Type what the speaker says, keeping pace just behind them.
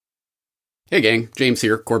Hey gang, James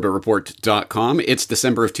here, CorbettReport.com. It's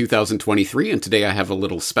December of 2023, and today I have a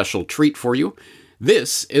little special treat for you.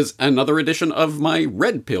 This is another edition of my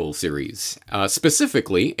Redpill series,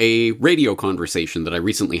 specifically a radio conversation that I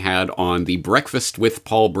recently had on the Breakfast with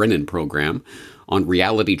Paul Brennan program on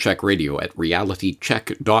RealityCheckRadio at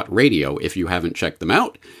realitycheck.radio. If you haven't checked them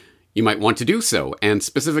out, you might want to do so. And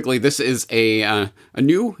specifically, this is a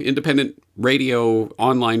new independent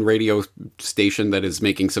online radio station that is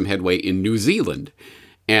making some headway in New Zealand.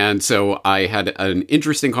 And so I had an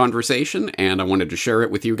interesting conversation, and I wanted to share it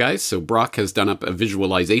with you guys. So Brock has done up a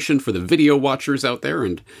visualization for the video watchers out there,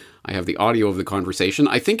 and I have the audio of the conversation.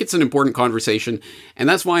 I think it's an important conversation, and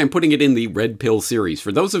that's why I'm putting it in the Red Pill series.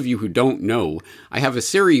 For those of you who don't know, I have a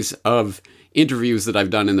series of interviews that I've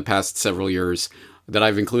done in the past several years that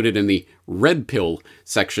I've included in the Red Pill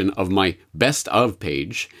section of my Best Of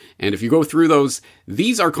page. And if you go through those,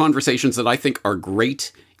 these are conversations that I think are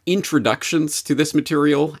great introductions to this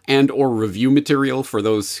material and or review material for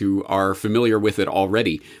those who are familiar with it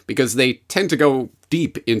already, because they tend to go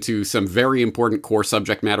deep into some very important core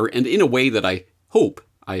subject matter and in a way that I hope,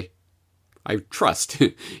 I trust,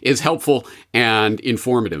 is helpful and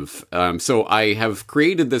informative. So I have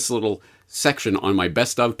created this little section on my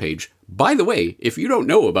Best Of page. By the way, if you don't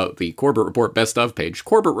know about the Corbett Report Best Of page,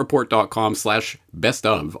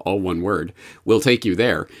 corbettreport.com/bestof, all one word, will take you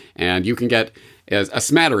there. And you can get a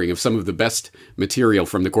smattering of some of the best material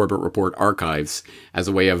from the Corbett Report archives as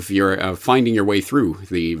a way of your finding your way through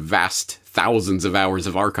the vast thousands of hours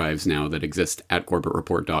of archives now that exist at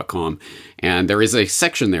corbettreport.com. And there is a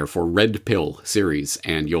section there for Red Pill series,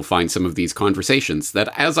 and you'll find some of these conversations that,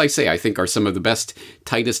 as I say, I think are some of the best,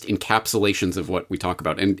 tightest encapsulations of what we talk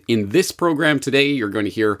about. And in this program today, you're going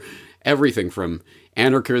to hear everything from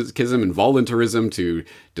anarchism and voluntarism to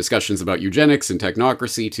discussions about eugenics and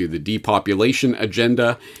technocracy to the depopulation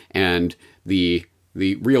agenda and the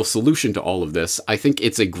real solution to all of this. I think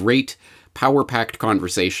it's a great power-packed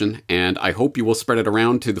conversation, and I hope you will spread it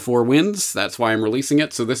around to the four winds. That's why I'm releasing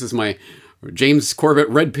it. So this is my James Corbett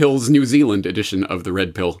Red Pills New Zealand edition of the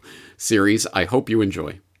Red Pill series. I hope you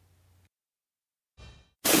enjoy.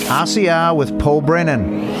 RCR with Paul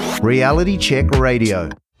Brennan, Reality Check Radio.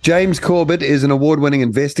 James Corbett is an award-winning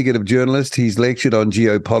investigative journalist. He's lectured on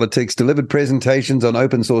geopolitics, delivered presentations on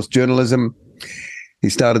open-source journalism. He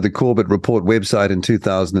started the Corbett Report website in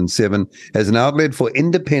 2007 as an outlet for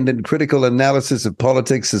independent critical analysis of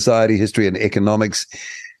politics, society, history, and economics.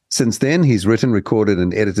 Since then, he's written, recorded,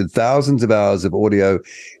 and edited thousands of hours of audio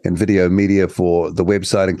and video media for the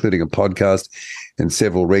website, including a podcast and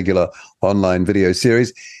several regular online video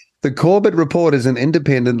series. The Corbett Report is an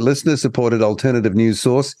independent, listener-supported alternative news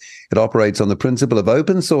source. It operates on the principle of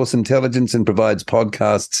open source intelligence and provides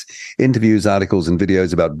podcasts, interviews, articles, and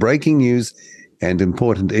videos about breaking news and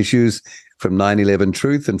important issues, from 9/11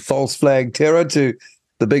 truth and false flag terror to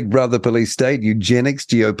the Big Brother police state, eugenics,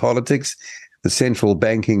 geopolitics, the central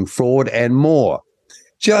banking fraud, and more.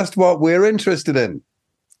 Just what we're interested in.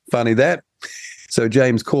 Funny that. So,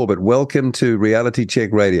 James Corbett, welcome to Reality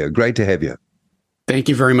Check Radio. Great to have you. Thank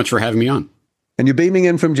you very much for having me on. And you're beaming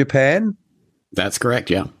in from Japan? That's correct,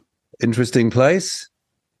 yeah. Interesting place?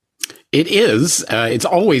 It is. It's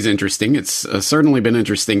always interesting. It's certainly been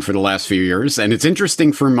interesting for the last few years. And it's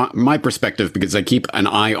interesting from my perspective because I keep an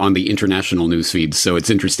eye on the international news feeds. So it's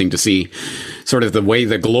interesting to see sort of the way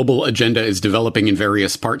the global agenda is developing in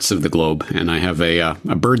various parts of the globe. And I have a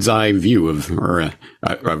bird's eye view of, or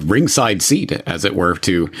a ringside seat, as it were,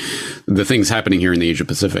 to the things happening here in the Asia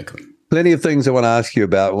Pacific. Plenty of things I want to ask you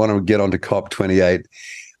about. I want to get on to COP28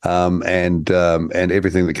 and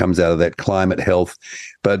everything that comes out of that, climate, health.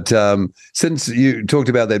 But since you talked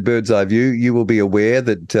about that bird's eye view, you will be aware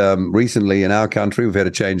that recently in our country, we've had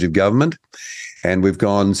a change of government and we've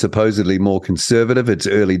gone supposedly more conservative. It's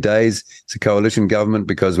early days. It's a coalition government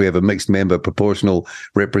because we have a mixed member proportional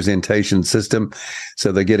representation system.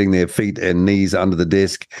 So they're getting their feet and knees under the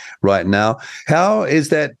desk right now. How is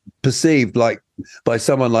that perceived, like by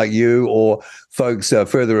someone like you or folks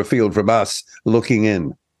further afield from us looking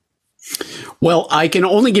in? Well, I can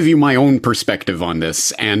only give you my own perspective on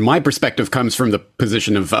this, and my perspective comes from the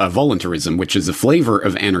position of voluntarism, which is a flavor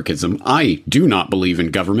of anarchism. I do not believe in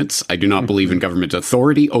governments. I do not believe in government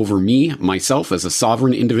authority over me, myself, as a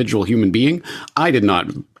sovereign individual human being. I did not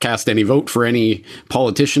cast any vote for any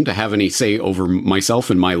politician to have any say over myself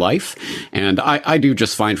and my life, and I do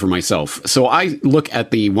just fine for myself. So I look at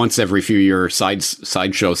the once every few year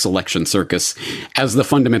sideshow selection circus as the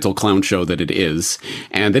fundamental clown show that it is,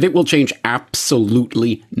 and that it will change change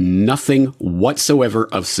absolutely nothing whatsoever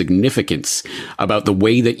of significance about the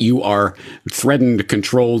way that you are threatened,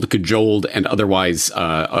 controlled, cajoled, and otherwise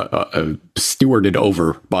stewarded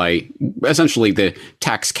over by essentially the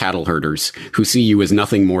tax cattle herders who see you as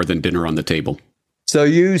nothing more than dinner on the table. So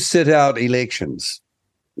you sit out elections?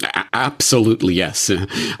 Absolutely, yes.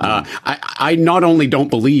 I not only don't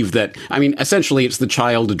believe that, I mean, essentially it's the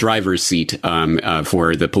child driver's seat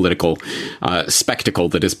for the political spectacle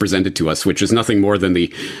that is presented to us, which is nothing more than the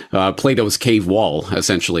Plato's cave wall,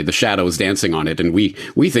 essentially, the shadows dancing on it. And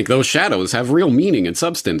we think those shadows have real meaning and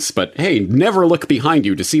substance. But hey, never look behind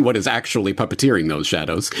you to see what is actually puppeteering those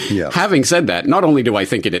shadows. Yeah. Having said that, not only do I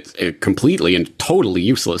think it completely and totally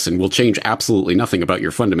useless and will change absolutely nothing about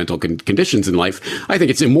your fundamental conditions in life, I think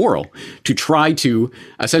it's immoral to try to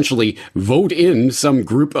essentially vote in some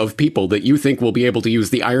group of people that you think will be able to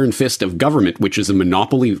use the iron fist of government, which is a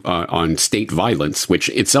monopoly on state violence, which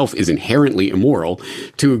itself is inherently immoral,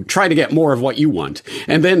 to try to get more of what you want.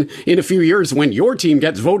 And then in a few years, when your team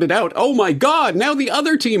gets voted out, oh my God, now the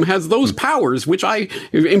other team has those powers, which I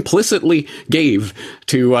implicitly gave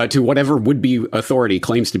to whatever would-be authority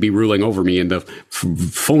claims to be ruling over me in the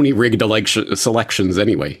phony rigged selections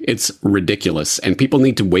anyway. It's ridiculous. And people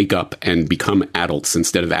need to wake up and become adults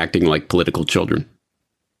instead of acting like political children.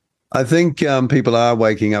 I think people are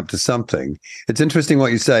waking up to something. It's interesting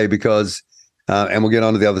what you say because, and we'll get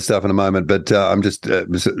on to the other stuff in a moment, but I'm just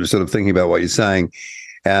sort of thinking about what you're saying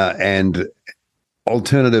and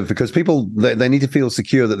alternative, because people, they need to feel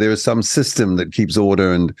secure that there is some system that keeps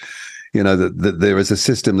order and, you know, that there is a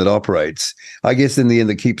system that operates, I guess, in the end,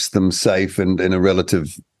 that keeps them safe and at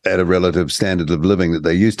a relative standard of living that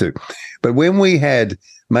they're used to. But when we had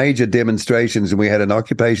major demonstrations and we had an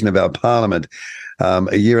occupation of our parliament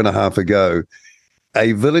a year and a half ago,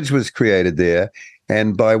 a village was created there.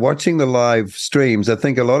 And by watching the live streams, I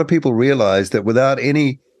think a lot of people realized that without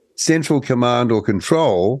any central command or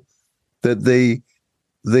control, that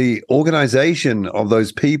the organization of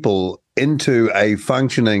those people into a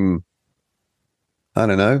functioning, I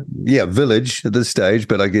don't know, village at this stage,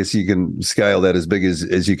 but I guess you can scale that as big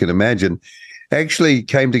as you can imagine, actually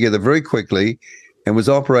came together very quickly and was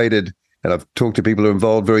operated, and I've talked to people who are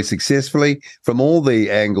involved, very successfully from all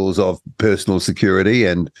the angles of personal security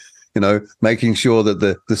and, you know, making sure that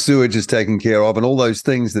the sewage is taken care of and all those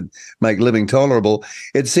things that make living tolerable.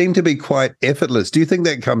 It seemed to be quite effortless. Do you think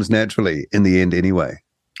that comes naturally in the end anyway?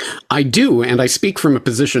 I do, and I speak from a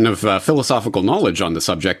position of philosophical knowledge on the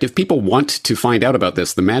subject. If people want to find out about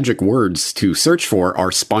this, the magic words to search for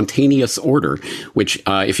are spontaneous order, which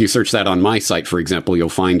if you search that on my site, for example, you'll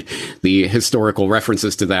find the historical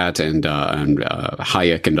references to that and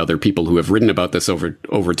Hayek and other people who have written about this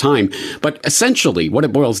over time. But essentially, what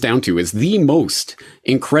it boils down to is the most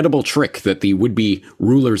incredible trick that the would-be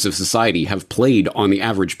rulers of society have played on the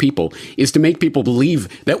average people is to make people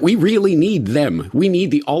believe that we really need them. We need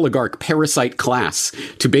the oligarch parasite class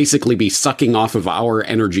to basically be sucking off of our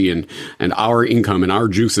energy and our income and our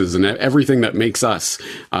juices and everything that makes us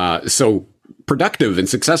so productive and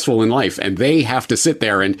successful in life, and they have to sit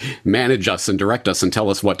there and manage us and direct us and tell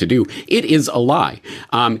us what to do. It is a lie.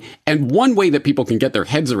 And one way that people can get their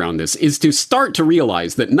heads around this is to start to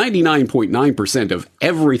realize that 99.9% of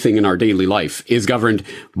everything in our daily life is governed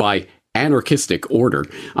by anarchistic order.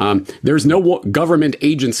 There's no government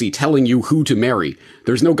agency telling you who to marry.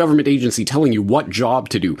 There's no government agency telling you what job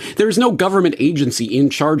to do. There's no government agency in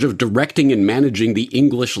charge of directing and managing the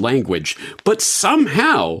English language. But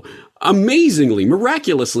somehow, amazingly,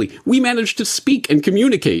 miraculously, we manage to speak and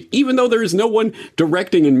communicate, even though there is no one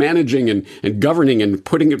directing and managing and governing and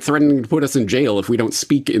threatening to put us in jail if we don't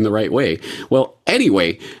speak in the right way. Well,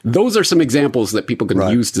 anyway, those are some examples that people can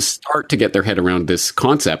use to start to get their head around this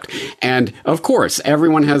concept. And of course,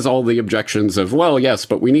 everyone has all the objections of, well, yes,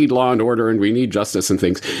 but we need law and order and we need justice and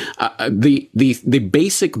things. The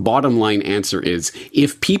basic bottom line answer is,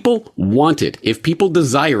 if people want it, if people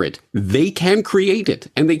desire it, they can create it,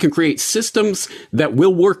 and they can create systems that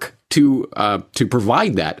will work to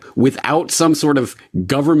provide that without some sort of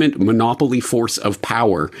government monopoly force of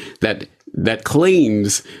power that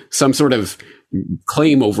claims some sort of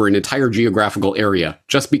claim over an entire geographical area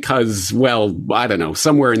just because, well, I don't know,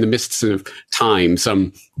 somewhere in the midst of time,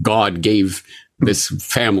 some god gave this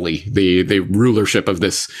family the rulership of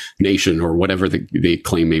this nation or whatever the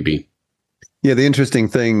claim may be. Yeah, the interesting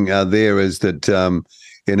thing there is that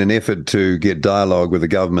in an effort to get dialogue with the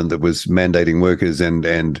government that was mandating workers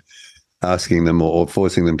and asking them or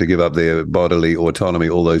forcing them to give up their bodily autonomy,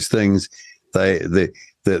 all those things,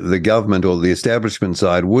 the government or the establishment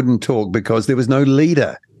side wouldn't talk because there was no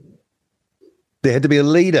leader. There had to be a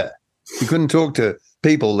leader. You couldn't talk to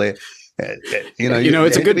people there.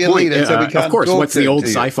 It's a good point. Leader, so of course, what's the old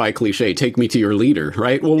sci-fi cliche? Take me to your leader,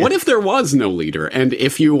 right? Well, what if there was no leader? And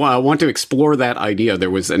if you want to explore that idea,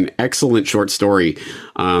 there was an excellent short story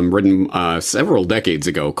written several decades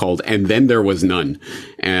ago called "And Then There Was None."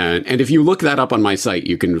 And if you look that up on my site,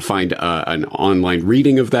 you can find an online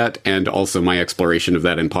reading of that and also my exploration of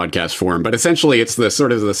that in podcast form. But essentially, it's the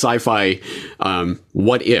sort of the sci-fi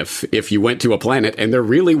what if you went to a planet and there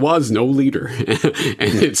really was no leader, and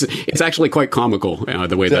it's actually quite comical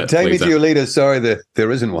the way that take me to out. your leader. Sorry,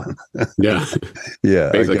 there isn't one. Yeah.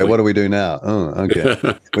 Basically. Okay, what do we do now? Oh, okay.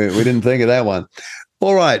 we didn't think of that one.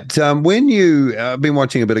 All right. When I've been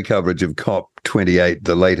watching a bit of coverage of COP28,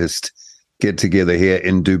 the latest get together here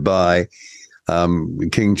in Dubai.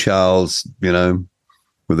 King Charles,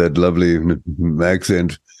 with that lovely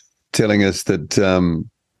accent, telling us that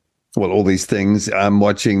all these things. I'm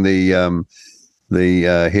watching the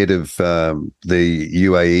head of the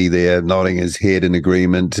UAE there nodding his head in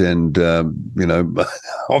agreement, and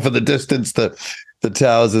off in the distance the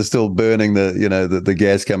towers are still burning, the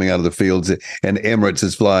gas coming out of the fields, and Emirates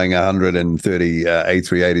is flying 130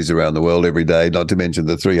 A380s around the world every day, not to mention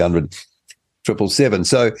the 300 777.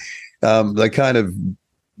 So they're kind of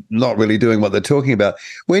not really doing what they're talking about.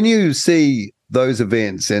 When you see those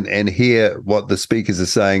events and hear what the speakers are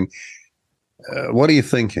saying, what are you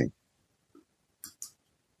thinking?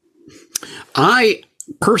 I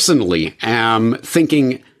personally am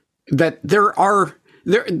thinking that there are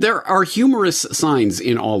humorous signs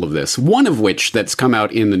in all of this. One of which that's come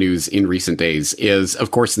out in the news in recent days is,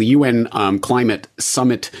 of course, the UN Climate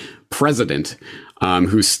Summit president,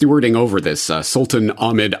 who's stewarding over this, Sultan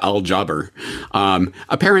Ahmed Al Jaber,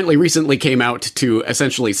 apparently recently came out to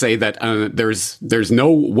essentially say that there's no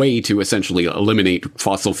way to essentially eliminate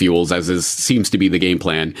fossil fuels, as seems to be the game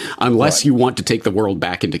plan, unless you want to take the world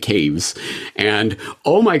back into caves. And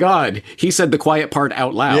oh my God, he said the quiet part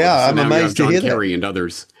out loud. Yeah, so I'm now amazed you have to hear John Kerry that. and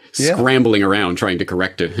others scrambling around trying to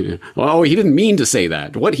correct it. Well, he didn't mean to say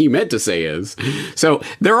that. What he meant to say is. So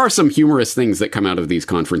there are some humorous things that come out of these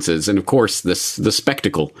conferences. And of course, the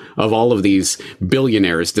spectacle of all of these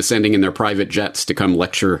billionaires descending in their private jets to come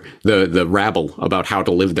lecture the rabble about how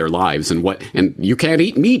to live their lives and you can't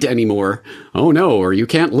eat meat anymore. Oh no, or you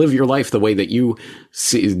can't live your life the way that you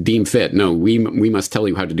deem fit. No, we must tell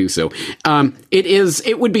you how to do so.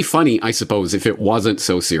 It would be funny, I suppose, if it wasn't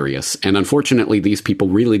so serious. And unfortunately, these people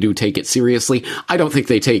really do take it seriously. I don't think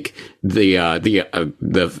they take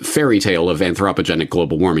the fairy tale of anthropogenic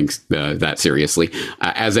global warming that seriously,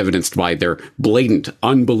 as evidenced by their blatant,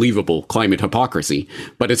 unbelievable climate hypocrisy.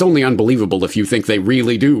 But it's only unbelievable if you think they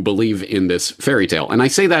really do believe in this fairy tale. And I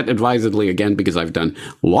say that advisedly again because I've done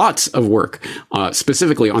lots of work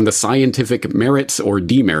specifically on the scientific merits or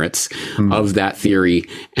demerits of that theory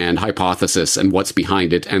and hypothesis and what's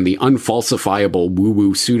behind it, and the unfalsifiable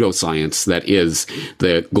woo-woo pseudoscience that is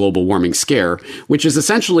the global warming scare, which is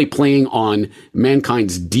essentially playing on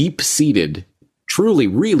mankind's deep-seated, truly,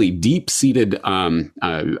 really deep-seated,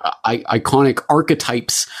 iconic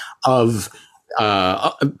archetypes of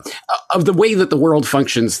the way that the world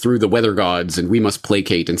functions through the weather gods, and we must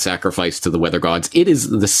placate and sacrifice to the weather gods. It is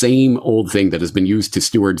the same old thing that has been used to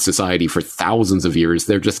steward society for thousands of years.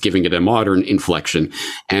 They're just giving it a modern inflection.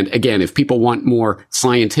 And again, if people want more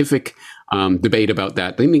scientific debate about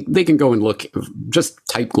that, they can go and look, just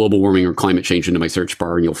type global warming or climate change into my search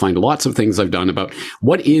bar, and you'll find lots of things I've done about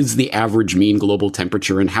what is the average mean global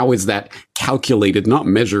temperature and how is that calculated, not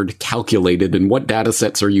measured, calculated, and what data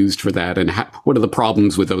sets are used for that, and what are the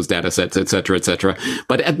problems with those data sets, et cetera, et cetera.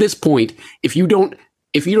 But at this point, if you don't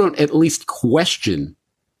at least question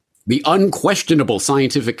the unquestionable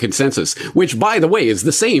scientific consensus, which, by the way, is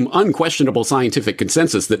the same unquestionable scientific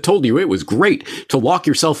consensus that told you it was great to lock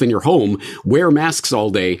yourself in your home, wear masks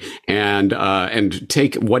all day, and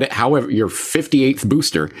take however your 58th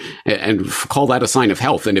booster, and call that a sign of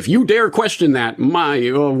health. And if you dare question that,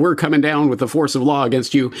 we're coming down with the force of law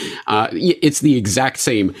against you. It's the exact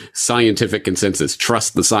same scientific consensus.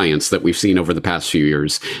 Trust the science that we've seen over the past few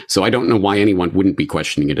years. So I don't know why anyone wouldn't be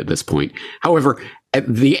questioning it at this point. However, at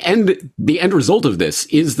the end result of this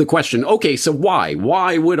is the question, okay, so why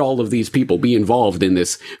would all of these people be involved in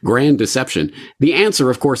this grand deception? The answer,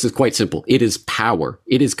 of course, is quite simple. It is power.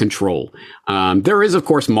 It is control. There is, of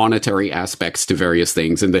course, monetary aspects to various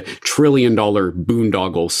things, and the $1 trillion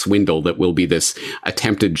boondoggle swindle that will be this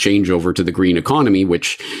attempted changeover to the green economy,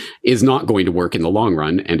 which is not going to work in the long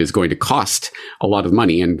run and is going to cost a lot of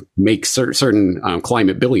money and make certain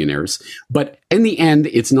climate billionaires. But in the end,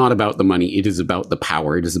 it's not about the money. It is about the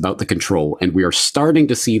power. It is about the control. And we are starting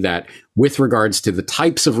to see that with regards to the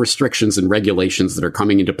types of restrictions and regulations that are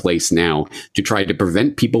coming into place now to try to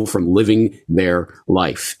prevent people from living their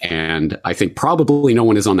life. And I think probably no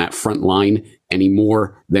one is on that front line any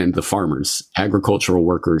more than the farmers, agricultural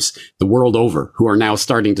workers, the world over, who are now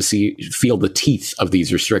starting to feel the teeth of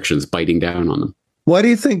these restrictions biting down on them. Why do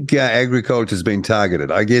you think agriculture has been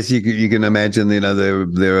targeted? I guess you can imagine,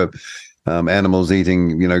 there are animals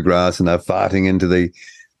eating, grass, and they're farting into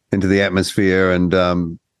the atmosphere, and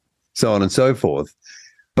so on and so forth.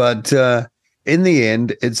 But in the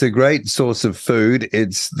end, it's a great source of food.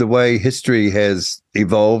 It's the way history has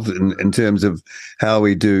evolved in terms of how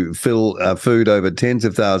we do fill food over tens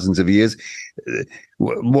of thousands of years.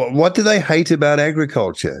 What do they hate about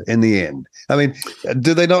agriculture in the end? I mean,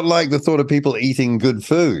 do they not like the thought of people eating good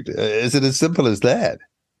food? Is it as simple as that?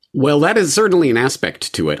 Well, that is certainly an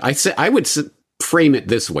aspect to it. I would frame it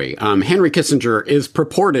this way. Henry Kissinger is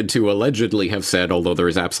purported to allegedly have said, although there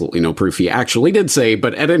is absolutely no proof he actually did say,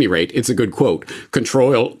 but at any rate, it's a good quote.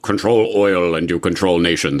 Control oil and you control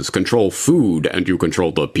nations. Control food and you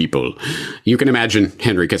control the people. You can imagine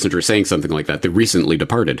Henry Kissinger saying something like that. The recently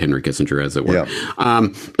departed Henry Kissinger, as it were. Yeah.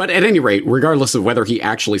 But at any rate, regardless of whether he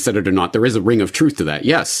actually said it or not, there is a ring of truth to that.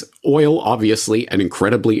 Yes, oil, obviously, an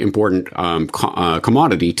incredibly important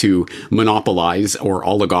commodity to monopolize or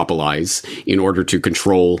oligopolize in order to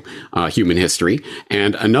control human history.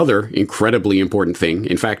 And another incredibly important thing,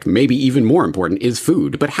 in fact, maybe even more important, is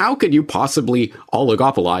food. But how could you possibly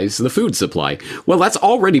oligopolize the food supply? Well, that's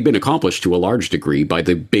already been accomplished to a large degree by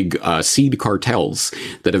the big seed cartels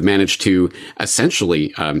that have managed to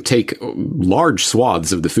essentially take large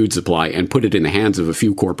swaths of the food supply and put it in the hands of a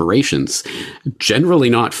few corporations, generally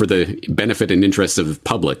not for the benefit and interest of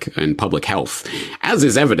public and public health. As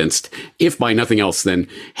is evidenced, if by nothing else, then,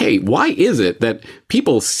 hey, why is it that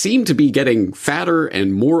people seem to be getting fatter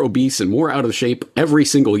and more obese and more out of shape every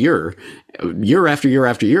single year after year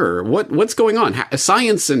after year? What's going on?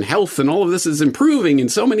 Science and health and all of this is improving in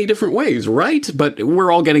so many different ways, right? But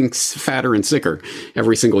we're all getting fatter and sicker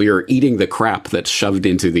every single year, eating the crap that's shoved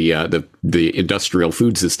into the industrial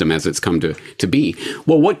food system as it's come to be.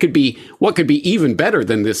 Well, what could be even better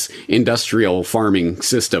than this industrial farming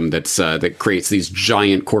system that creates these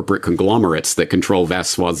giant corporate conglomerates that control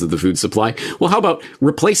vast swaths of the food supply? Well, how about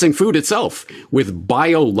replacing food itself with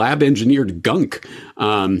bio lab engineered gunk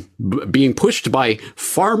being pushed by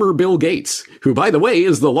farmer Bill Gates, who, by the way,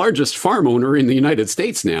 is the largest farm owner in the United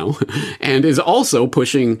States now, and is also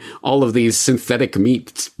pushing all of these synthetic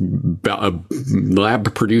meat,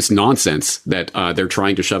 lab-produced nonsense that they're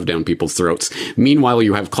trying to shove down people's throats. Meanwhile,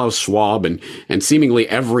 you have Klaus Schwab and seemingly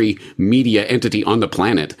every media entity on the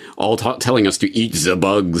planet all telling us to eat the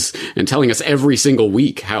bugs and telling us every single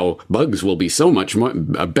week how bugs will be so much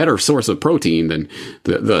a better source of protein than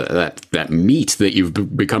that meat that you've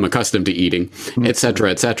become accustomed to eating, et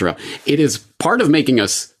cetera, et cetera. It is part of making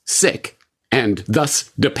us sick and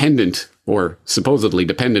thus dependent, or supposedly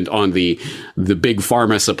dependent, on the big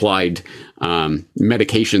pharma supplied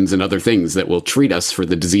medications and other things that will treat us for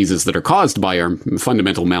the diseases that are caused by our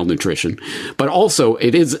fundamental malnutrition. But also,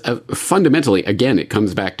 it is fundamentally, again, it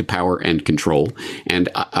comes back to power and control. And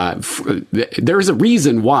there is a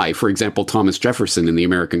reason why, for example, Thomas Jefferson in the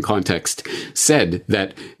American context said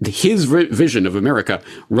that his vision of America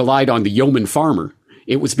relied on the yeoman farmer.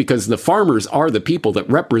 It was because the farmers are the people that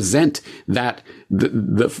represent that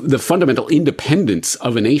the fundamental independence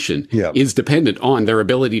of a nation is dependent on their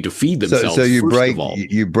ability to feed themselves. So you break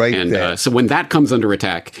and, that. So when that comes under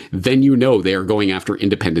attack, then you know they are going after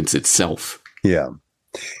independence itself. Yeah.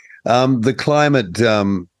 The climate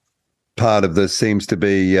part of this seems to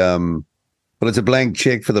be, well, it's a blank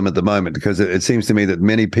check for them at the moment, because it seems to me that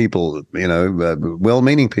many people,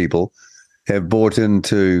 well-meaning people, have bought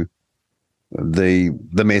into the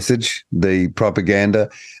message, the propaganda.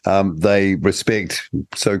 They respect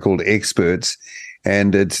so-called experts,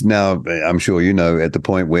 and it's now, I'm sure at the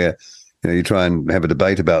point where you try and have a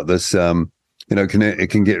debate about this. It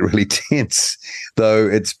can get really tense, though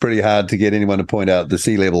it's pretty hard to get anyone to point out the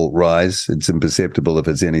sea level rise. It's imperceptible if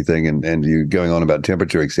it's anything, and you're going on about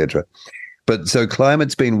temperature, etc. But so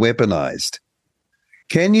climate's been weaponized.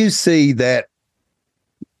 Can you see that,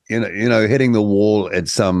 hitting the wall at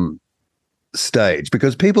some stage?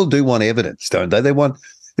 Because people do want evidence, don't they? They want,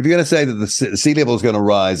 if you're going to say that the sea level is going to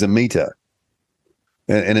rise a meter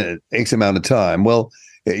in an X amount of time, well,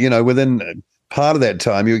 within part of that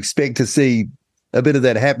time, you expect to see a bit of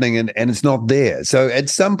that happening, and it's not there. So at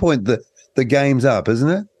some point, the game's up, isn't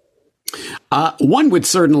it? One would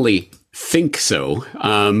certainly think so.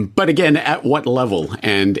 But again, at what level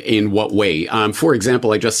and in what way? For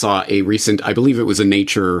example, I just saw a recent, I believe it was a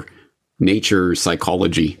Nature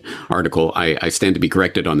Psychology article. I stand to be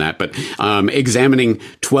corrected on that, but examining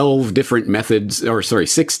 6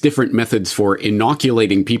 different methods for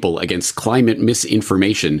inoculating people against climate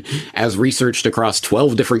misinformation as researched across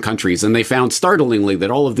 12 different countries. And they found startlingly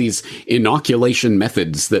that all of these inoculation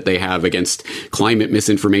methods that they have against climate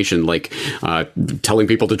misinformation, like telling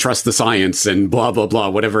people to trust the science and blah, blah, blah,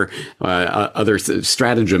 whatever other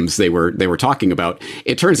stratagems they were talking about,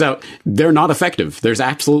 it turns out they're not effective. There's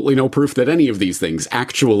absolutely no proof that any of these things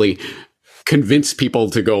actually convince people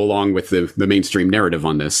to go along with the mainstream narrative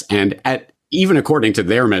on this. And even according to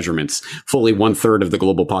their measurements, fully 1/3 of the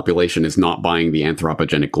global population is not buying the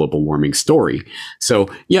anthropogenic global warming story. So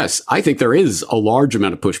yes, I think there is a large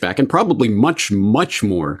amount of pushback, and probably much, much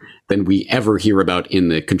more than we ever hear about in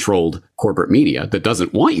the controlled corporate media that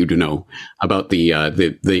doesn't want you to know about the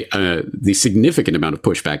significant amount of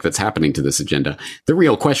pushback that's happening to this agenda. The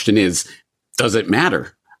real question is, does it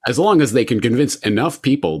matter? As long as they can convince enough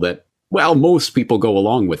people that, well, most people go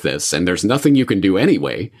along with this and there's nothing you can do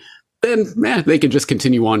anyway, then they can just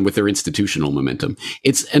continue on with their institutional momentum.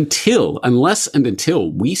 It's unless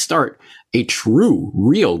we start a true,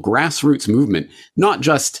 real grassroots movement, not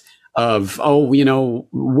just of,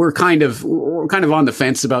 we're kind of on the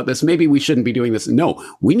fence about this. Maybe we shouldn't be doing this. No,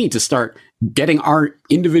 we need to start getting our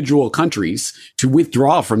individual countries to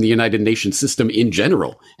withdraw from the United Nations system in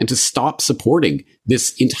general and to stop supporting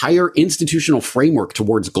this entire institutional framework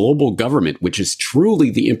towards global government, which is truly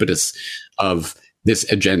the impetus of this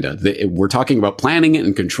agenda. We're talking about planning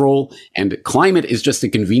and control, and climate is just a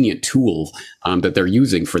convenient tool that they're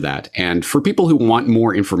using for that. And for people who want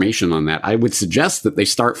more information on that, I would suggest that they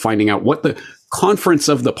start finding out what the Conference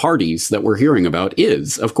of the Parties that we're hearing about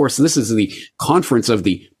is. Of course, this is the Conference of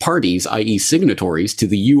the Parties, i.e. signatories to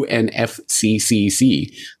the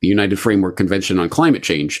UNFCCC, the United Framework Convention on Climate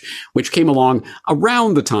Change, which came along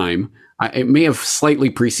around the time, it may have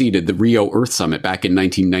slightly preceded the Rio Earth Summit back in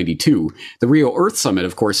 1992. The Rio Earth Summit,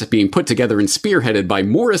 of course, being put together and spearheaded by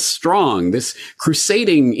Morris Strong, this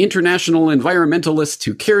crusading international environmentalist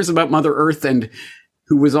who cares about Mother Earth and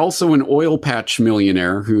who was also an oil patch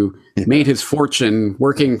millionaire who made his fortune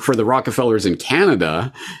working for the Rockefellers in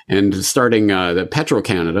Canada and starting the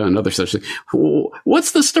Petro-Canada and other such things.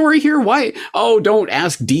 What's the story here? Why? Oh, don't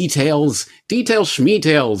ask details. Details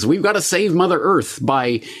schmeetails. We've got to save Mother Earth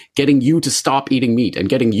by getting you to stop eating meat and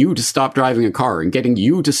getting you to stop driving a car and getting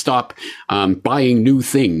you to stop buying new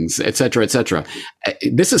things, etc., etc.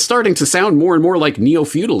 This is starting to sound more and more like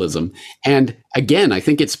neo-feudalism. And again, I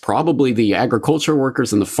think it's probably the agriculture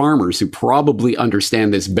workers and the farmers who probably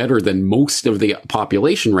understand this better than most of the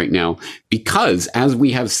population right now, because as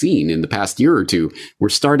we have seen in the past year or two, we're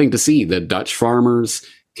starting to see the Dutch farmers,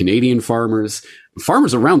 Canadian farmers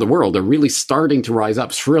around the world are really starting to rise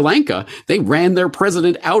up. Sri Lanka, they ran their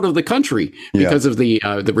president out of the country because of the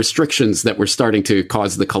restrictions that were starting to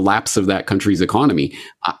cause the collapse of that country's economy.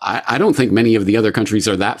 I don't think many of the other countries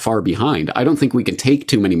are that far behind. I don't think we can take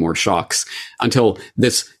too many more shocks until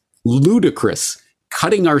this ludicrous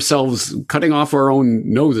cutting off our own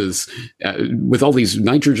noses with all these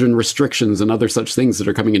nitrogen restrictions and other such things that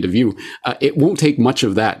are coming into view. It won't take much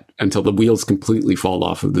of that until the wheels completely fall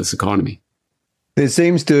off of this economy. There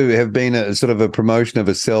seems to have been a sort of a promotion of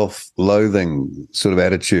a self-loathing sort of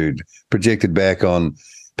attitude projected back on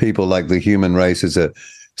people, like the human race as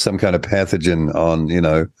some kind of pathogen on,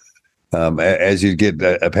 as you get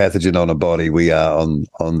a pathogen on a body, we are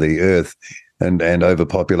on the earth, and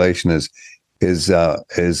overpopulation is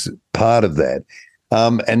part of that.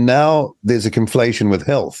 And now there's a conflation with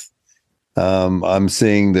health. I'm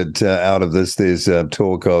seeing that out of this, there's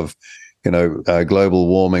talk of, global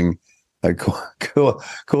warming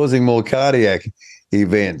causing more cardiac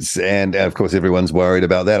events. And of course, everyone's worried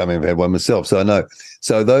about that. I mean, I've had one myself, so I know.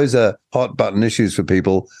 So those are hot button issues for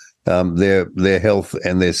people, their health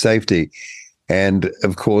and their safety. And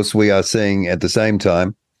of course, we are seeing at the same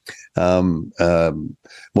time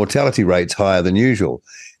mortality rates higher than usual,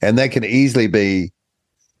 and that can easily be,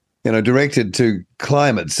 directed to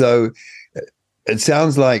climate. So it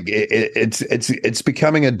sounds like it's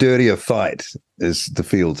becoming a dirtier fight, is the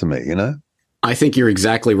feel to me. I think you're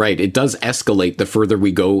exactly right. It does escalate the further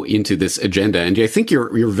we go into this agenda. And I think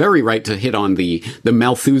you're very right to hit on the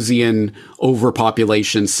Malthusian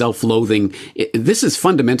overpopulation, self-loathing. This is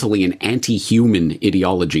fundamentally an anti-human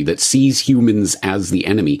ideology that sees humans as the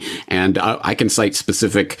enemy. And I can cite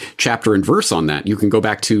specific chapter and verse on that. You can go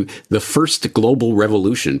back to the first global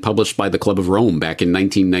revolution published by the Club of Rome back in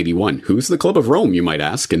 1991. Who's the Club of Rome, you might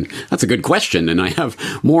ask? And that's a good question. And I have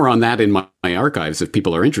more on that in my archives if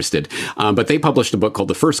people are interested. But they published a book called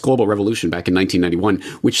The First Global Revolution back in 1991,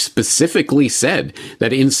 which specifically said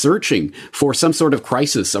that in searching for some sort of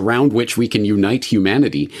crisis around which we can unite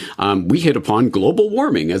humanity, we hit upon global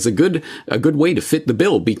warming as a good way to fit the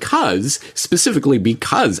bill specifically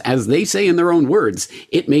because, as they say in their own words,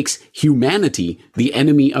 it makes humanity the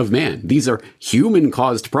enemy of man. These are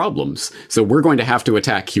human-caused problems, so we're going to have to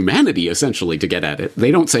attack humanity, essentially, to get at it.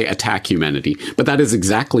 They don't say attack humanity, but that is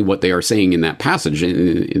exactly what they are saying in that passage,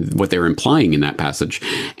 what they're implying in that passage.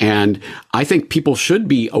 And I think people should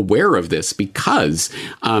be aware of this because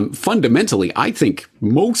fundamentally, I think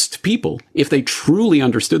most people, if they truly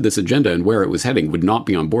understood this agenda and where it was heading, would not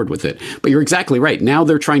be on board with it. But you're exactly right. Now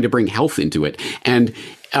they're trying to bring health into it. And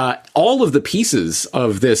all of the pieces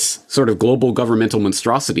of this sort of global governmental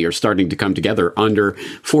monstrosity are starting to come together under,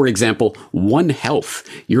 for example, One Health.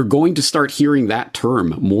 You're going to start hearing that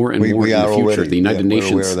term more and more in the future. Already. The United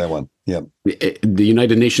Nations, we're aware of that one. Yeah. The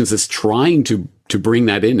United Nations is trying to bring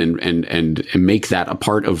that in and make that a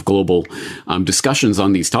part of global discussions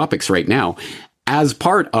on these topics right now. As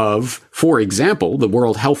part of, for example, the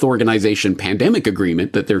World Health Organization pandemic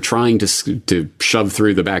agreement that they're trying to shove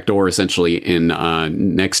through the back door, essentially, in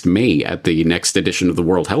next May at the next edition of the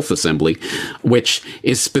World Health Assembly, which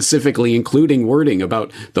is specifically including wording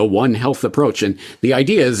about the One Health approach. And the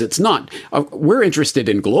idea is it's not, we're interested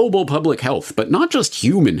in global public health, but not just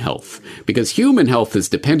human health, because human health is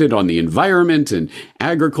dependent on the environment and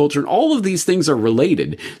agriculture, and all of these things are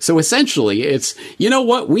related. So essentially, it's, you know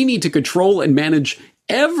what, we need to control and manage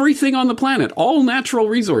everything on the planet, all natural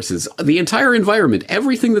resources, the entire environment,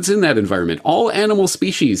 everything that's in that environment, all animal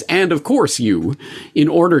species, and of course you, in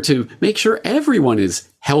order to make sure everyone is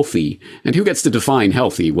healthy. And who gets to define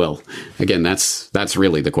healthy? Well, again, that's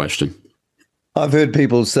really the question. I've heard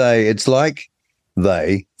people say it's like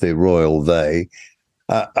the royal they,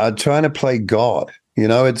 are trying to play God. You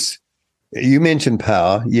know, you mentioned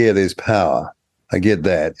power. Yeah, there's power. I get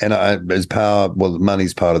that. And there's power, well,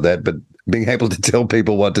 money's part of that, but being able to tell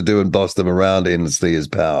people what to do and boss them around endlessly is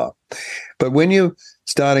power. But when you're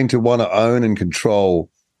starting to want to own and control,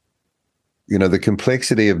 you know, the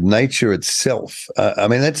complexity of nature itself, I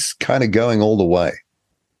mean, that's kind of going all the way.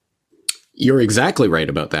 You're exactly right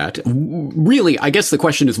about that. Really, I guess the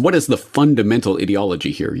question is, what is the fundamental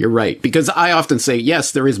ideology here? You're right. Because I often say,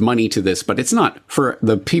 yes, there is money to this, but it's not for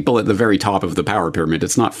the people at the very top of the power pyramid.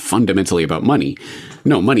 It's not fundamentally about money.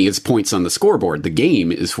 No, money is points on the scoreboard. The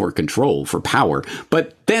game is for control, for power.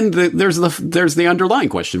 But then there's the underlying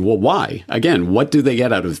question. Well, why? Again, what do they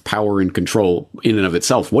get out of power and control in and of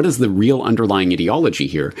itself? What is the real underlying ideology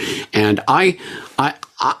here? And I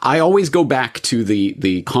always go back to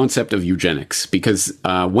the concept of eugenics, because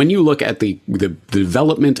when you look at the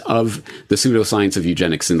development of the pseudoscience of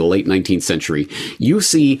eugenics in the late 19th century, you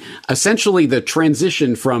see essentially the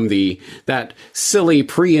transition from that silly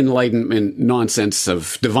pre-Enlightenment nonsense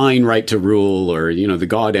of divine right to rule, or, you know, the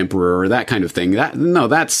God Emperor, or that kind of thing.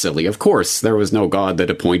 That's silly. Of course, there was no God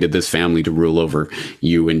that appointed this family to rule over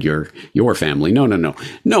you and your family. No.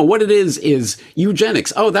 What it is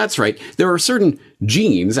eugenics. Oh, that's right. There are certain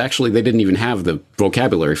genes. Actually, they didn't even have the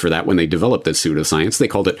vocabulary for that when they developed this pseudoscience. They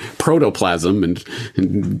called it protoplasm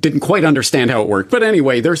and didn't quite understand how it worked. But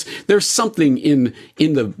anyway, there's something in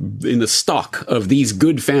the stock of these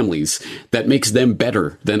good families that makes them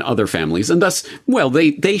better than other families, and thus, well,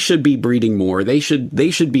 they should be breeding more. They should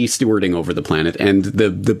be stewarding over the planet, and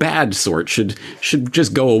the bad sort should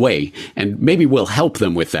just go away. And maybe we'll help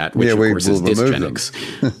them with that, which of course is dysgenics.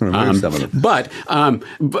 Some of them.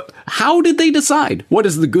 But how did they decide what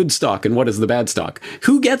is the good stock and what is the bad stock?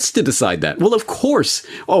 Who gets to decide that? Well, of course.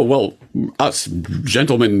 Oh, well, us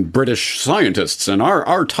gentlemen British scientists and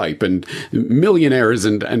our type and millionaires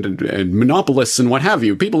and monopolists and what have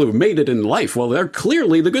you, people who've made it in life. Well, they're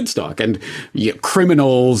clearly the good stock, and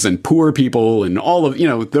criminals and poor people and all of,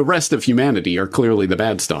 the rest of humanity are clearly the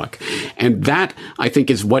bad stock. And that, I think,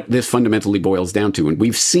 is what this fundamentally boils down to. And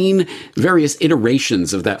we've seen various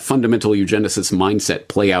iterations of that fundamental eugenicist mindset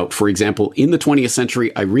play out. For example, in the 20th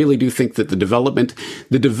century, I really do think that the development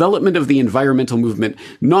of the environmental movement,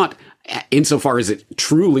 not insofar as it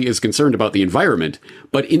truly is concerned about the environment,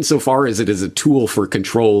 but insofar as it is a tool for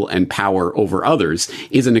control and power over others,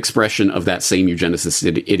 is an expression of that same eugenicist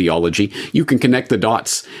ideology. You can connect the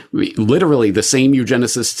dots. Literally, the same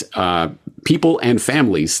eugenicist people and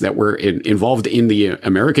families that were involved in the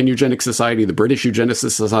American Eugenics Society, the British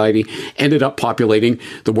Eugenicist Society, ended up populating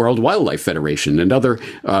the World Wildlife Federation and other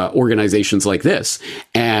organizations like this.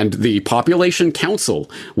 And the Population Council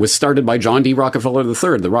was started by John D. Rockefeller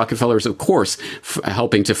III. The Rockefellers, of course,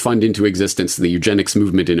 helping to fund into existence the eugenics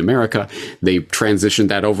movement in America. They transitioned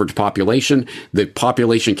that over to population. The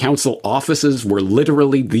Population Council offices were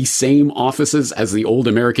literally the same offices as the old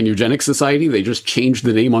American Eugenics Society. They just changed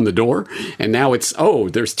the name on the door. And now it's, oh,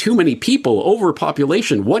 there's too many people,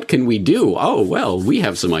 overpopulation. What can we do? Oh, well, we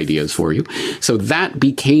have some ideas for you. So that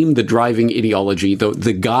became the driving ideology,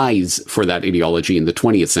 the guise for that ideology in the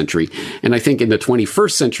 20th century. And I think in the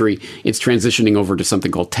 21st century, it's transitioning over to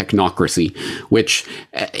something called technocracy, which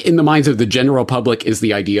in the minds of the general public is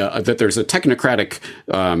the idea that there's a technocratic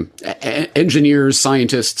engineers,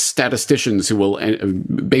 scientists, statisticians who will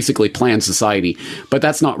basically plan society. But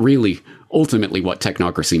that's not really ultimately what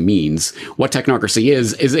technocracy means. What technocracy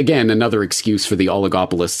is again another excuse for the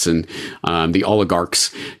oligopolists and the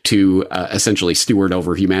oligarchs to essentially steward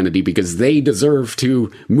over humanity, because they deserve to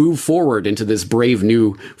move forward into this brave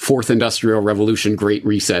new fourth industrial revolution, great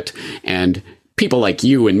reset. And people like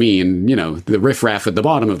you and me and, the riffraff at the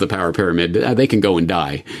bottom of the power pyramid, they can go and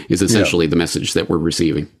die, is essentially the message that we're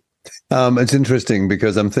receiving. It's interesting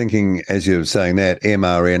because I'm thinking, as you're saying that,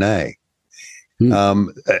 mRNA.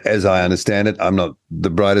 As I understand it, I'm not the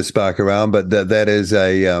brightest spark around, but that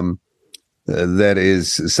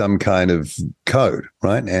is some kind of code,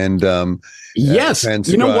 right? And yes,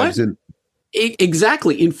 you know what?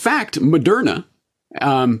 Exactly. In fact, Moderna,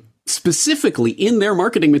 specifically in their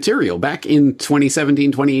marketing material back in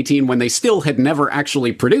 2017, 2018, when they still had never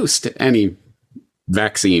actually produced any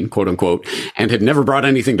vaccine, quote unquote, and had never brought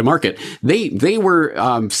anything to market, they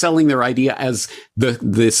were selling their idea as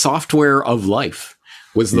the software of life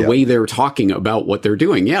was the way they're talking about what they're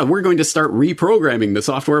doing. Yeah, we're going to start reprogramming the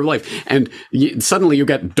software of life. And suddenly you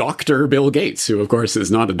get Dr. Bill Gates, who of course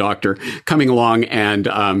is not a doctor, coming along and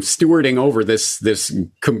stewarding over this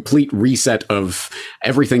complete reset of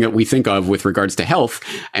everything that we think of with regards to health.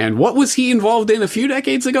 And what was he involved in a few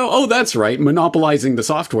decades ago? Oh, that's right, monopolizing the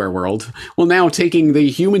software world. Well, now taking the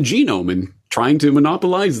human genome and trying to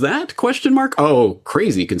monopolize that? ? Oh,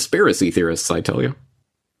 crazy conspiracy theorists, I tell you.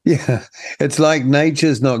 Yeah, it's like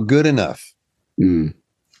nature's not good enough. I mean,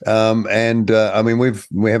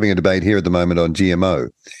 we're having a debate here at the moment on GMO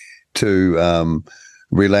to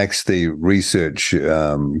relax the research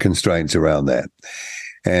constraints around that.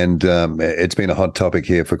 And it's been a hot topic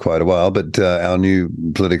here for quite a while, but our new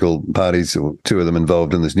political parties, or two of them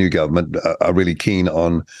involved in this new government, are really keen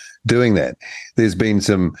on doing that. There's been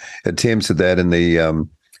some attempts at that in the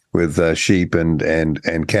with sheep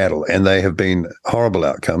and cattle, and they have been horrible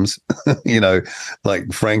outcomes,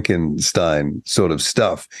 like Frankenstein sort of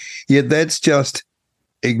stuff. Yet that's just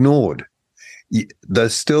ignored. They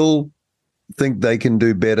still think they can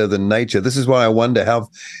do better than nature. This is why I wonder how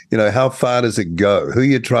far does it go? Who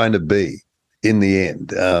you're trying to be in the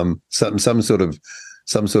end? Some sort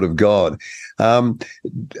of God.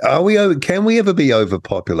 Can we ever be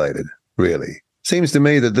overpopulated? Really? Seems to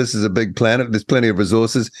me that this is a big planet. There's plenty of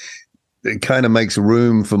resources. It kind of makes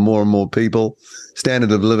room for more and more people.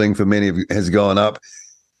 Standard of living for many has gone up.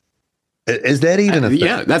 Is that even a thing?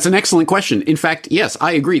 Yeah, that's an excellent question. In fact, yes,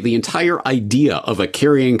 I agree. The entire idea of a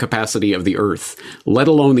carrying capacity of the Earth, let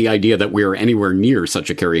alone the idea that we're anywhere near such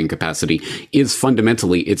a carrying capacity, is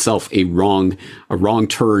fundamentally itself a wrong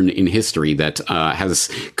turn in history that has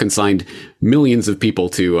consigned millions of people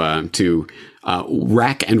to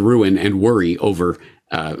rack and ruin and worry over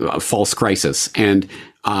a false crisis. And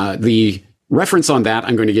the reference on that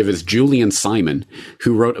I'm going to give is Julian Simon,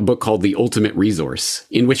 who wrote a book called The Ultimate Resource,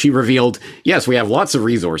 in which he revealed, yes, we have lots of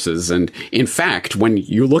resources. And in fact, when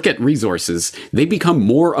you look at resources, they become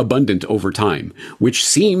more abundant over time, which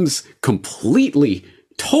seems completely,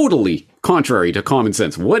 totally contrary to common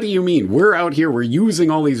sense. What do you mean? We're out here, we're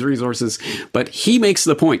using all these resources. But he makes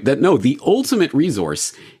the point that no, the ultimate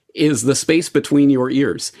resource is the space between your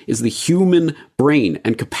ears, is the human brain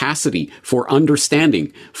and capacity for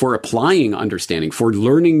understanding, for applying understanding, for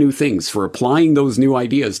learning new things, for applying those new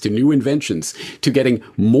ideas to new inventions, to getting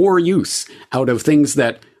more use out of things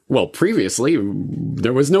that Well, previously,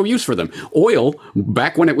 there was no use for them. Oil,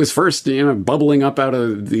 back when it was first, bubbling up out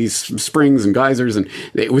of these springs and geysers, and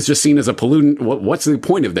it was just seen as a pollutant. What's the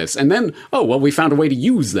point of this? And then, we found a way to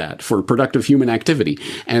use that for productive human activity.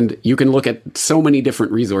 And you can look at so many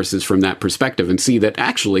different resources from that perspective and see that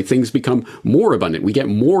actually things become more abundant. We get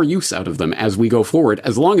more use out of them as we go forward,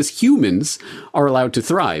 as long as humans are allowed to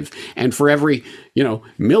thrive. And for every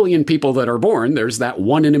million people that are born, there's that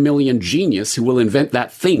 1 in a million genius who will invent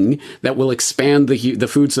that thing that will expand the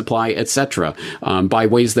food supply, etc., by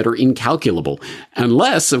ways that are incalculable.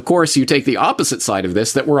 Unless, of course, you take the opposite side of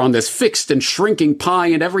this, that we're on this fixed and shrinking pie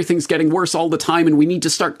and everything's getting worse all the time, and we need to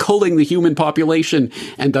start culling the human population,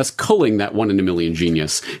 and thus culling that 1 in a million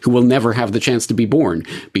genius who will never have the chance to be born,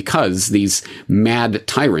 because these mad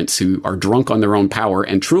tyrants who are drunk on their own power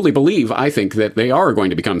and truly believe, I think, that they are going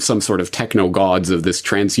to become some sort of techno-gods of this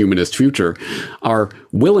transhumanist future, are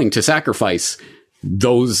willing to sacrifice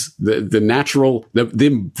the natural,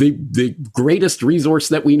 the greatest resource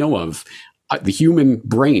that we know of, the human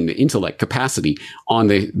brain, intellect, capacity, on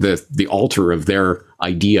the altar of their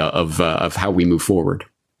idea of how we move forward.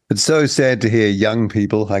 It's so sad to hear young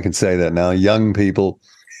people, I can say that now, young people,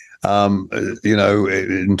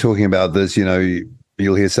 in talking about this,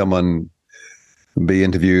 you'll hear someone be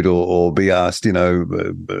interviewed or be asked, do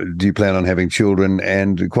you plan on having children?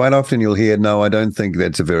 And quite often you'll hear, no, I don't think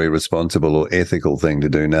that's a very responsible or ethical thing to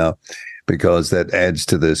do now, because that adds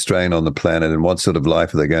to the strain on the planet, and what sort of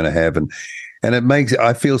life are they going to have? And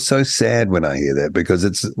I feel so sad when I hear that, because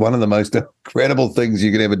it's one of the most incredible things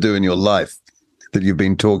you can ever do in your life that you've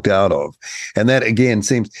been talked out of. And that, again,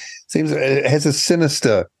 seems it has a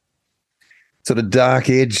sinister sort of dark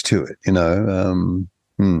edge to it,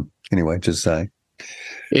 Anyway, just saying.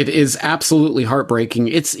 It is absolutely heartbreaking.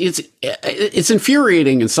 It's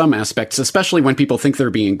infuriating in some aspects, especially when people think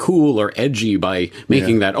they're being cool or edgy by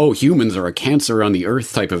making that, humans are a cancer on the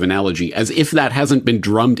earth type of analogy, as if that hasn't been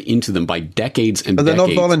drummed into them by decades and decades. But they're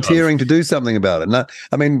not volunteering to do something about it.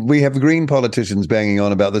 We have green politicians banging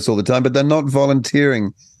on about this all the time, but they're not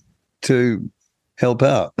volunteering to help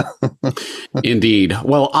out. Indeed.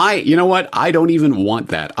 Well, you know what? I don't even want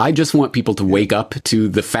that. I just want people to wake up to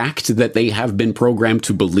the fact that they have been programmed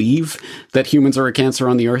to believe that humans are a cancer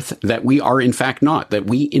on the earth, that we are in fact not, that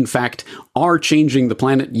we in fact are changing the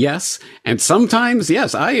planet. Yes. And sometimes,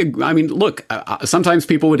 yes, look, sometimes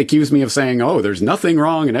people would accuse me of saying, there's nothing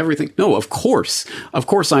wrong and everything. No, of course,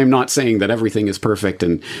 I'm not saying that everything is perfect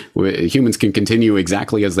and humans can continue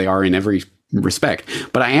exactly as they are in every respect.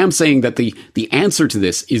 But I am saying that the answer to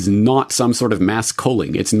this is not some sort of mass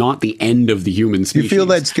culling. It's not the end of the human species. You feel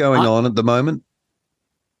that's going on at the moment?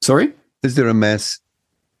 Sorry? Is there a mass?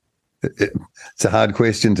 It's a hard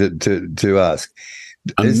question to ask.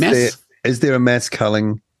 Is there a mass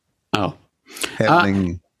culling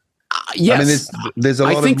happening? Yes. There's a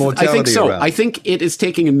lot of mortality I think so. around. I think it is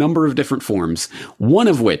taking a number of different forms. One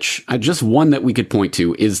of which, just one that we could point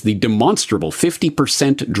to, is the demonstrable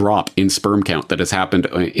 50% drop in sperm count that has happened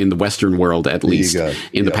in the Western world, at least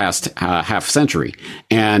in the past half century.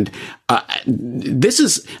 And this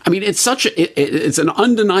is, it's an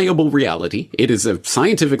undeniable reality. It is a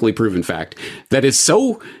scientifically proven fact that is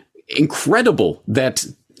so incredible that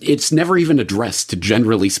it's never even addressed,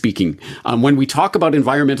 generally speaking. When we talk about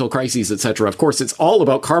environmental crises, etc., of course, it's all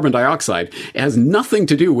about carbon dioxide. It has nothing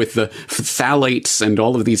to do with the phthalates and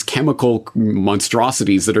all of these chemical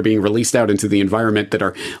monstrosities that are being released out into the environment that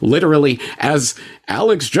are literally, as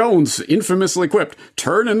Alex Jones infamously quipped,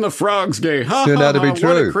 turning the frogs gay. Turned out to be true.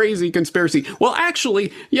 What a crazy conspiracy. Well,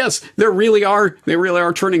 actually, yes, they really are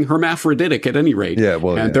turning hermaphroditic at any rate. Yeah,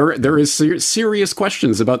 well, and there is serious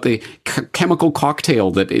questions about the chemical cocktail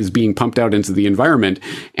that is being pumped out into the environment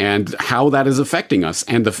and how that is affecting us.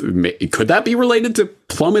 And could that be related to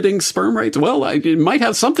plummeting sperm rates? Well, it might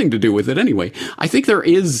have something to do with it anyway. I think there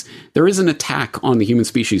is an attack on the human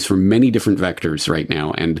species from many different vectors right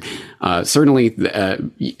now. And certainly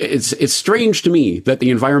it's strange to me that the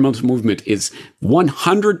environmental movement is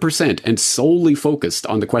 100% and solely focused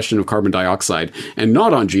on the question of carbon dioxide and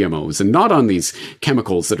not on GMOs and not on these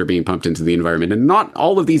chemicals that are being pumped into the environment and not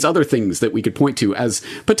all of these other things that we could point to as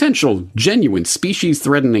potential genuine species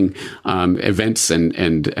threatening events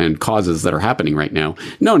and causes that are happening right now.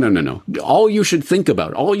 No. All you should think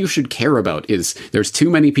about, all you should care about is there's too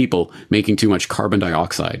many people making too much carbon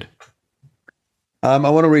dioxide. I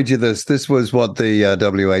want to read you this. This was what the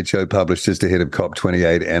WHO published just ahead of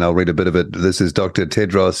COP28, and I'll read a bit of it. This is Dr.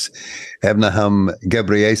 Tedros Adhanom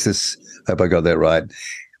Ghebreyesus. Hope I got that right.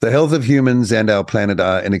 The health of humans and our planet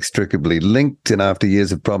are inextricably linked, and after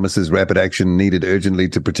years of promises, rapid action needed urgently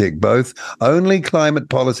to protect both. Only climate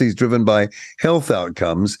policies driven by health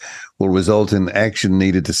outcomes will result in action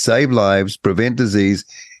needed to save lives, prevent disease,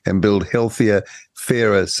 and build healthier,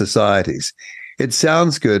 fairer societies. It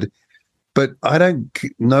sounds good, but I don't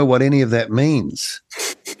know what any of that means.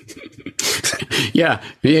 Yeah,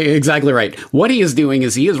 exactly right. What he is doing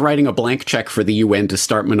is he is writing a blank check for the UN to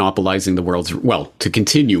start monopolizing the world's, to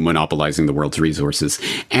continue monopolizing the world's resources.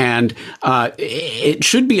 And it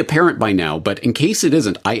should be apparent by now, but in case it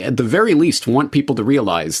isn't, I at the very least want people to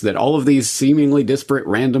realize that all of these seemingly disparate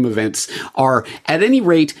random events are, at any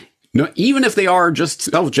rate, no, even if they are just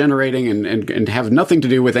self-generating and have nothing to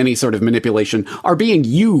do with any sort of manipulation, are being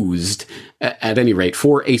used, at any rate,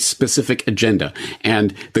 for a specific agenda.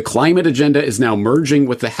 And the climate agenda is now merging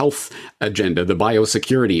with the health agenda, the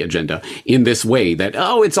biosecurity agenda, in this way that,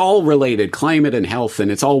 it's all related, climate and health, and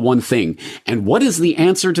it's all one thing. And what is the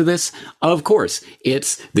answer to this? Of course,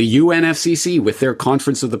 it's the UNFCCC with their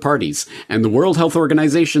Conference of the Parties and the World Health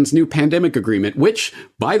Organization's new pandemic agreement, which,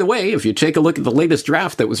 by the way, if you take a look at the latest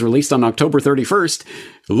draft that was released on October 31st,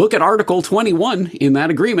 look at Article 21 in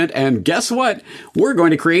that agreement, and guess what? We're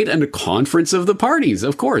going to create a Conference of the Parties,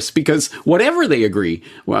 of course, because whatever they agree,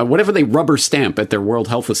 whatever they rubber stamp at their World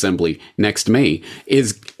Health Assembly next May,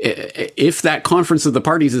 is if that Conference of the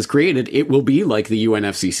Parties is created, it will be like the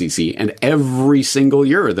UNFCCC, and every single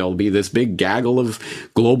year there'll be this big gaggle of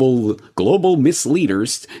global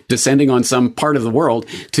misleaders descending on some part of the world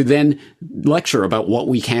to then lecture about what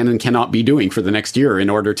we can and cannot be doing for the next year in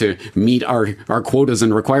order to meet our quotas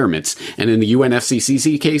and requirements. And in the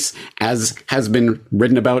UNFCCC case, as has been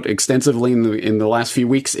written about extensively in the last few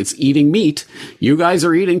weeks, it's eating meat. You guys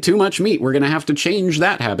are eating too much meat. We're going to have to change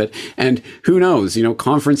that habit. And who knows,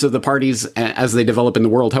 Conference of the Parties, as they develop in the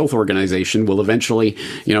World Health Organization, will eventually,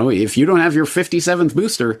 if you don't have your 57th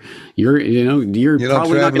booster, you're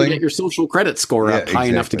probably not going to get your social credit score up high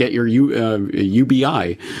enough to get your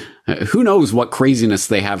UBI. Who knows what craziness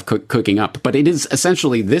they have cooking up, but it is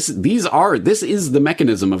essentially this is the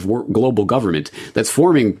mechanism of global government that's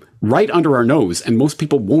forming right under our nose, and most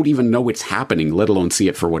people won't even know it's happening, let alone see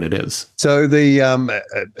it for what it is. So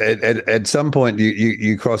at some point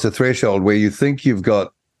you cross a threshold where you think you've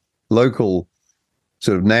got local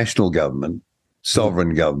sort of national government,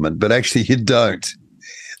 sovereign government, but actually you don't.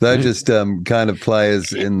 They're just kind of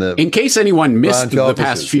players in the... In case anyone missed the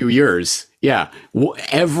past few years,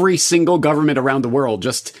 every single government around the world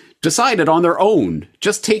just decided on their own,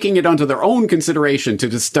 just taking it onto their own consideration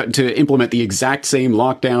to implement the exact same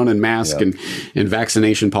lockdown and mask and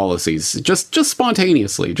vaccination policies, just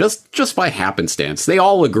spontaneously, just by happenstance. They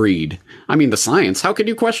all agreed. I mean, the science, how could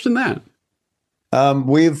you question that?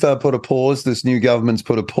 We've put a pause. This new government's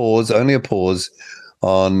put only a pause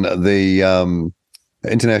on the...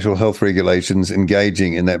 international health regulations,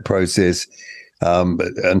 engaging in that process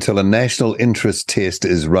until a national interest test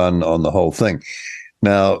is run on the whole thing.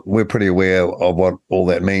 Now, we're pretty aware of what all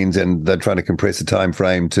that means, and they're trying to compress the time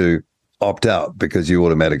frame to opt out because you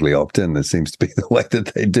automatically opt in. That seems to be the way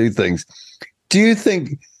that they do things. Do you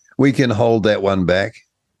think we can hold that one back?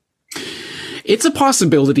 It's a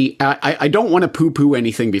possibility. I don't want to poo-poo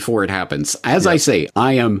anything before it happens. As I say,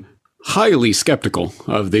 I am highly skeptical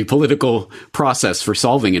of the political process for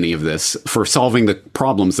solving any of this, for solving the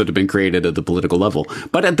problems that have been created at the political level.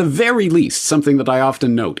 But at the very least, something that I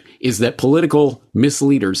often note is that political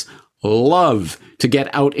misleaders love to get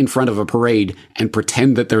out in front of a parade and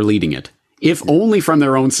pretend that they're leading it. If only from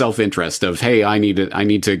their own self-interest of, hey, I need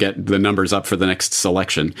to get the numbers up for the next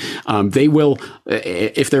selection. They will,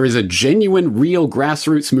 if there is a genuine, real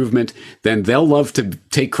grassroots movement, then they'll love to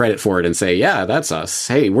take credit for it and say, yeah, that's us.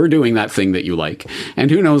 Hey, we're doing that thing that you like. And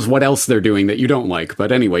who knows what else they're doing that you don't like.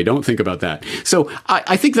 But anyway, don't think about that. So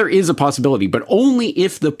I think there is a possibility, but only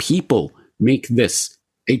if the people make this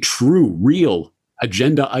a true, real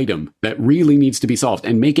agenda item that really needs to be solved,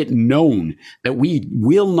 and make it known that we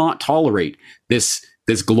will not tolerate this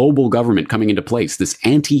global government coming into place, this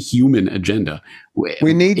anti-human agenda.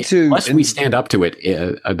 We need to, unless we stand up to it,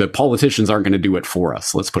 the politicians aren't going to do it for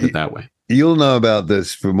us. Let's put it that way. You'll know about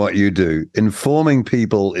this from what you do. Informing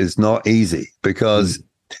people is not easy because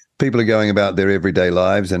people are going about their everyday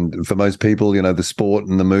lives, and for most people, the sport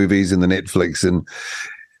and the movies and the Netflix and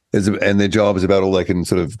their job is about all they can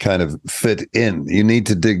sort of kind of fit in. You need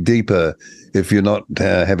to dig deeper if you're not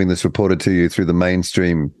having this reported to you through the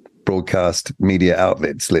mainstream broadcast media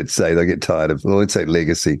outlets. Let's say they get tired of, let's say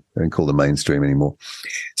legacy. They don't call them mainstream anymore.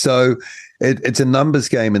 So it's a numbers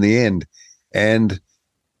game in the end. And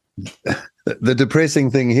the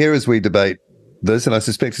depressing thing here as we debate this, and I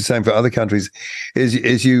suspect the same for other countries,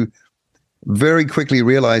 is you very quickly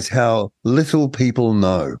realize how little people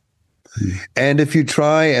know. And if you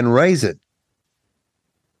try and raise it,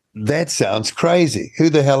 that sounds crazy. Who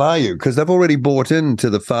the hell are you? Because they've already bought into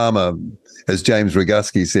the pharma, as James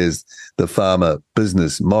Roguski says, the pharma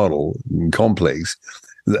business model complex.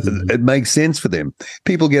 It makes sense for them.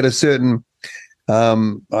 People get a certain,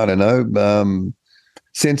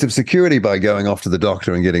 sense of security by going off to the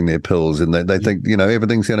doctor and getting their pills, and they think,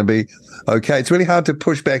 everything's going to be okay. It's really hard to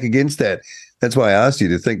push back against that. That's why I asked you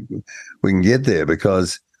to think we can get there,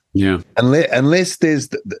 because unless there's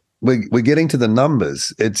we're getting to the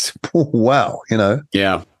numbers, it's wow,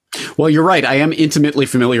 Yeah. Well, you're right. I am intimately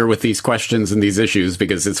familiar with these questions and these issues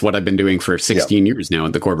because it's what I've been doing for 16 years now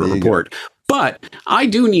at the Corbett Report. But I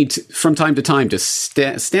do need to, from time to time, to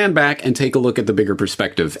stand back and take a look at the bigger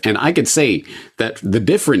perspective. And I could say that the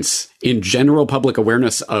difference in general public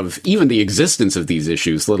awareness of even the existence of these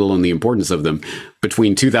issues, let alone the importance of them,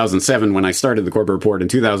 between 2007, when I started the Corbett Report,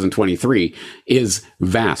 and 2023 is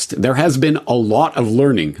vast. There has been a lot of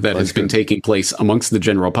learning that has been taking place amongst the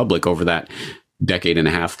general public over that decade and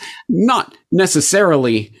a half. Not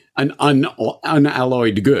necessarily an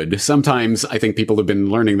unalloyed good. Sometimes I think people have been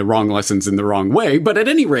learning the wrong lessons in the wrong way, but at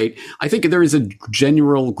any rate, I think there is a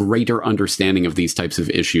general greater understanding of these types of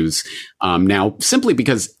issues now, simply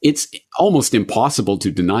because it's almost impossible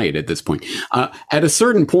to deny it at this point. At a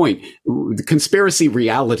certain point, the conspiracy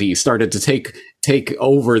reality started to take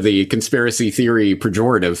over the conspiracy theory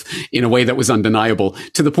pejorative in a way that was undeniable,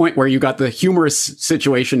 to the point where you got the humorous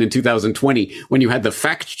situation in 2020 when you had the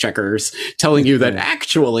fact checkers telling you that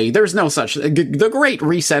actually there's no such, the Great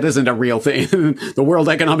Reset isn't a real thing. The World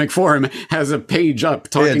Economic Forum has a page up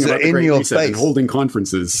talking about the Great Reset and holding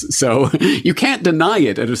conferences. So you can't deny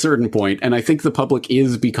it at a certain point. And I think the public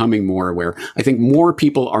is becoming more aware. I think more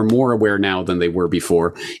people are more aware now than they were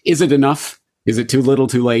before. Is it enough? Is it too little,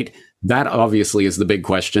 too late? That obviously is the big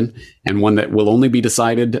question, and one that will only be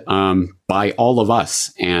decided by all of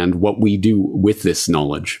us and what we do with this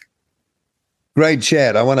knowledge. Great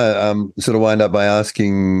chat. I want to sort of wind up by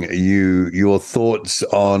asking you your thoughts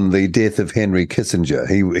on the death of Henry Kissinger.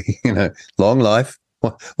 He long life.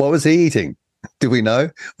 What was he eating? Do we know?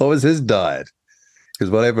 What was his diet? Because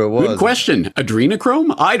whatever it was. Good question.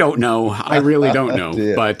 Adrenochrome? I don't know. I really don't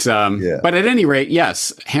know. But at any rate,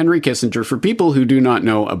 yes, Henry Kissinger. For people who do not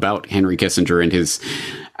know about Henry Kissinger and his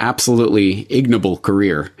absolutely ignoble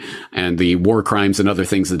career and the war crimes and other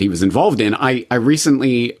things that he was involved in, I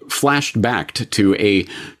recently flashed back to a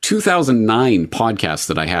 2009 podcast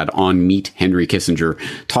that I had on Meet Henry Kissinger,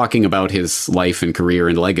 talking about his life and career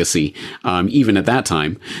and legacy, even at that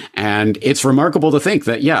time. And it's remarkable to think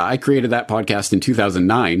that, I created that podcast in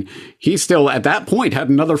 2009. He still, at that point, had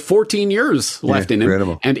another 14 years left in him.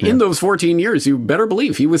 Incredible. And in those 14 years, you better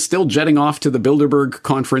believe he was still jetting off to the Bilderberg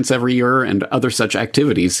conference every year and other such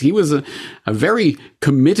activities. He was a very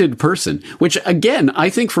committed person, which, again, I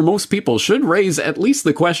think for most people should raise at least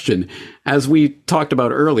the question, as we talked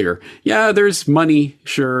about earlier. Yeah, there's money,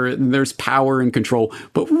 sure, there's power and control,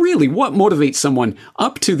 but really, what motivates someone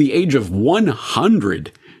up to the age of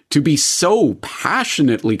 100 to be so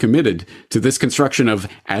passionately committed to this construction of,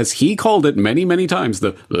 as he called it many, many times,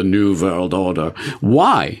 the New World Order?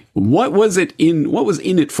 Why? What was in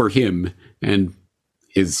it for him and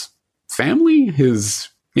his family, his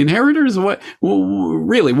inheritors? What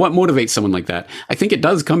motivates someone like that? I think it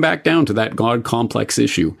does come back down to that God complex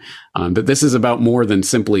issue, that this is about more than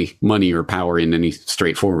simply money or power in any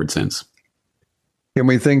straightforward sense. Can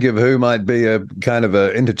we think of who might be a kind of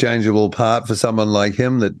a interchangeable part for someone like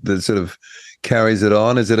him that sort of carries it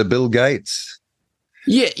on? Is it a Bill Gates?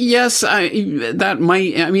 Yeah, yes, that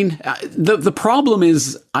might. I mean, the problem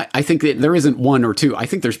is, I think that there isn't one or two. I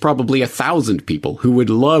think there's probably 1,000 people who would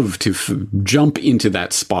love to jump into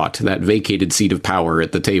that spot, that vacated seat of power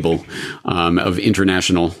at the table of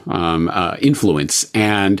international influence.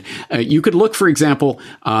 And you could look, for example,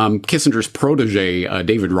 Kissinger's protege,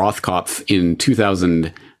 David Rothkopf, in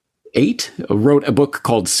 2008 wrote a book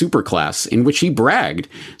called Superclass, in which he bragged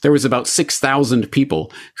there was about 6,000 people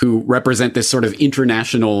who represent this sort of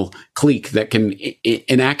international clique that can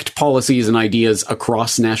enact policies and ideas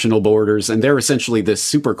across national borders, and they're essentially this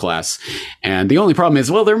superclass. And the only problem is,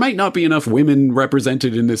 well, there might not be enough women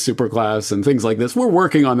represented in this superclass and things like this. We're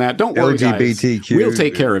working on that. Don't worry, LGBTQ. Guys. We'll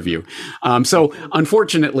take care of you. So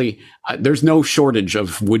unfortunately, there's no shortage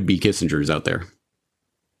of would-be Kissingers out there.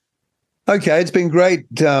 Okay, it's been great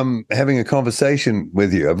having a conversation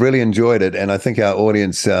with you. I've really enjoyed it, and I think our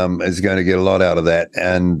audience is going to get a lot out of that.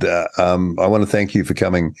 And I want to thank you for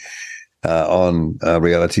coming on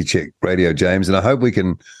Reality Check Radio, James, and I hope we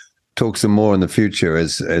can talk some more in the future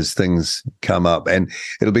as things come up. And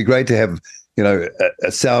it'll be great to have,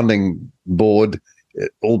 a sounding board,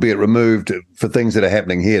 albeit removed, for things that are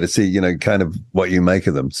happening here to see, kind of what you make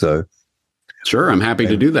of them. So, sure, I'm happy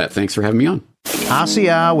to do that. Thanks for having me on.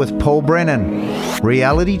 RCR with Paul Brennan,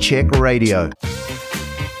 Reality Check Radio.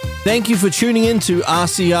 Thank you for tuning in to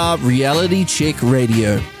RCR Reality Check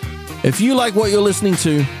Radio. If you like what you're listening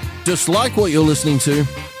to, dislike what you're listening to,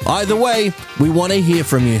 either way, we want to hear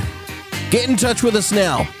from you. Get in touch with us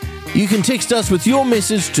now. You can text us with your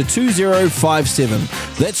message to 2057.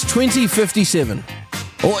 That's 2057.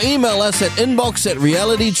 Or email us at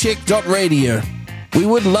inbox@realitycheck.radio. We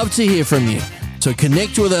would love to hear from you, so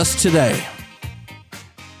connect with us today.